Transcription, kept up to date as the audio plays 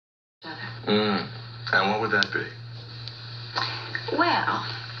And what would that be? Well,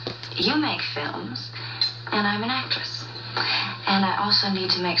 you make films, and I'm an actress. And I also need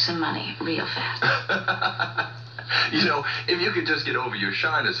to make some money real fast. You know, if you could just get over your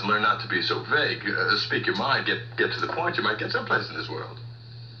shyness and learn not to be so vague, speak your mind, get to the point, you might get someplace in this world.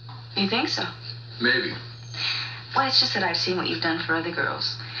 You think so? Maybe. Well, it's just that I've seen what you've done for other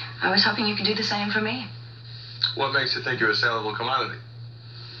girls. I was hoping you could do the same for me. What makes you think you're a saleable commodity?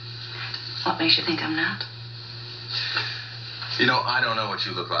 What makes you think I'm not? You know, I don't know what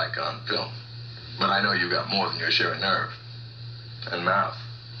you look like on film, but I know you got more than your share of nerve and mouth.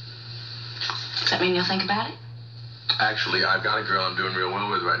 Does that mean you'll think about it? Actually, I've got a girl I'm doing real well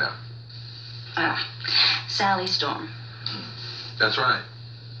with right now. Sally Storm. That's right.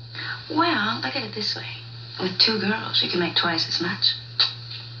 Well, look at it this way. With 2 girls, you can make twice as much.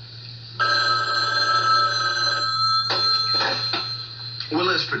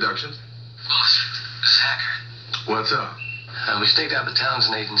 Willis Productions. Willis, this is Hacker. What's up? We staked out the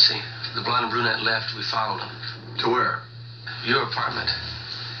Townsend agency. The blonde and brunette left. We followed them. To where? Your apartment.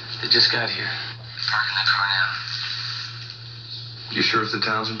 They just got here. Parking their car now. You sure it's the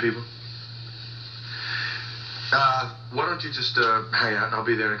Townsend people? Why don't you just hang out and I'll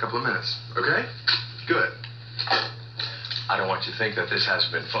be there in a couple of minutes, okay? Good. I don't want you to think that this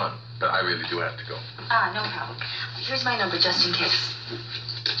hasn't been fun, but I really do have to go. No problem. Here's my number just in case.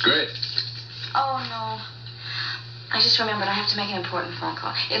 Great. Oh, no. I just remembered I have to make an important phone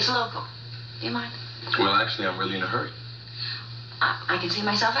call. It's local. Do you mind? Well, actually, I'm really in a hurry. I can see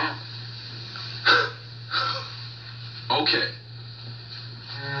myself out. Okay.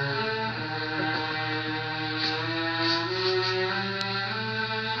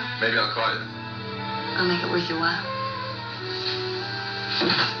 Maybe I'll call you then. I'll make it worth your while.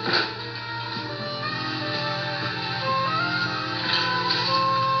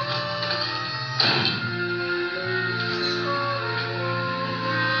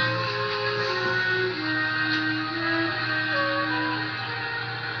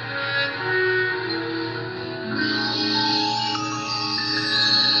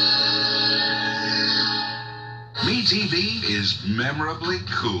 MeTV is memorably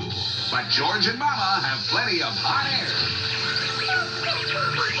cool, but George and Mama have plenty of hot air.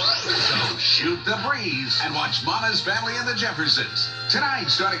 So shoot the breeze and watch Mama's Family and the Jeffersons. Tonight,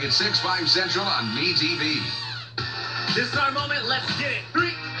 starting at 6, 5 Central on MeTV. This is our moment. Let's get it.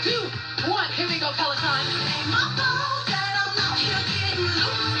 3, 2, 1. Here we go, Peloton.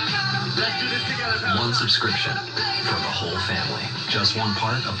 Let's do this together, Peloton. One subscription for the whole family. Just one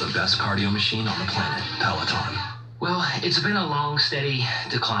part of the best cardio machine on the planet, Peloton. Well, it's been a long, steady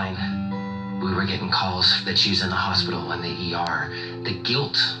decline. We were getting calls that she's in the hospital and the ER. The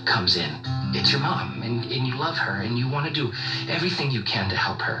guilt comes in. It's your mom, and you love her, and you want to do everything you can to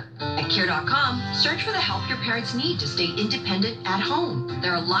help her. At Care.com, search for the help your parents need to stay independent at home.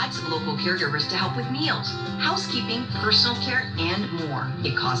 There are lots of local caregivers to help with meals, housekeeping, personal care, and more.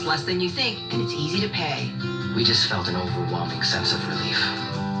 It costs less than you think, and it's easy to pay. We just felt an overwhelming sense of relief.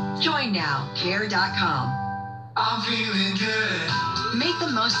 Join now, Care.com. I'm feeling good. Make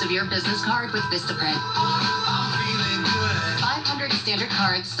the most of your business card with Vistaprint. I'm feeling good. 500 standard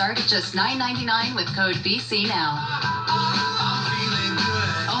cards start at just $9.99 with code BC now. I'm feeling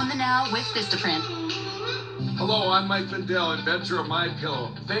good. Own the now with Vistaprint. Hello, I'm Mike Lindell, inventor of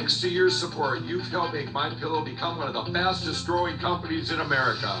MyPillow. Thanks to your support, you've helped make MyPillow become one of the fastest growing companies in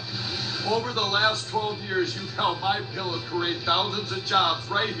America. Over the last 12 years, you've helped MyPillow create thousands of jobs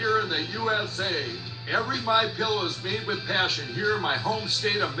right here in the USA. Every MyPillow is made with passion here in my home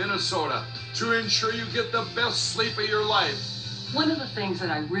state of Minnesota to ensure you get the best sleep of your life. One of the things that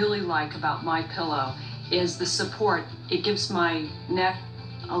I really like about MyPillow is the support. It gives my neck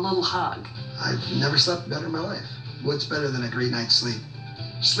a little hug. I've never slept better in my life. What's better than a great night's sleep?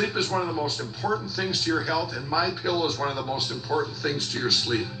 Sleep is one of the most important things to your health, and MyPillow is one of the most important things to your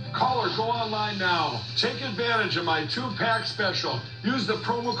sleep. Call or go online now. Take advantage of my 2-pack special. Use the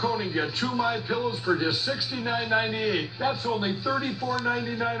promo code and get 2 MyPillows for just $69.98. That's only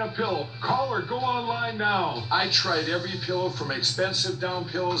 $34.99 a pillow. Call or go online now. I tried every pillow from expensive down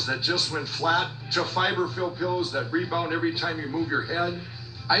pillows that just went flat to fiber-filled pillows that rebound every time you move your head.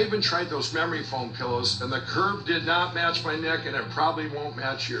 I even tried those memory foam pillows, and the curve did not match my neck, and it probably won't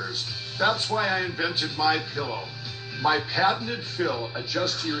match yours. That's why I invented MyPillow. My patented fill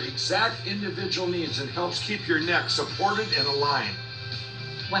adjusts to your exact individual needs and helps keep your neck supported and aligned.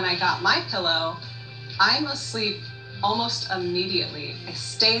 When I got MyPillow, I'm asleep almost immediately. I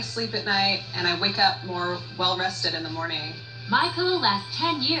stay asleep at night, and I wake up more well-rested in the morning. MyPillow lasts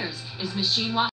 10 years, is machine wash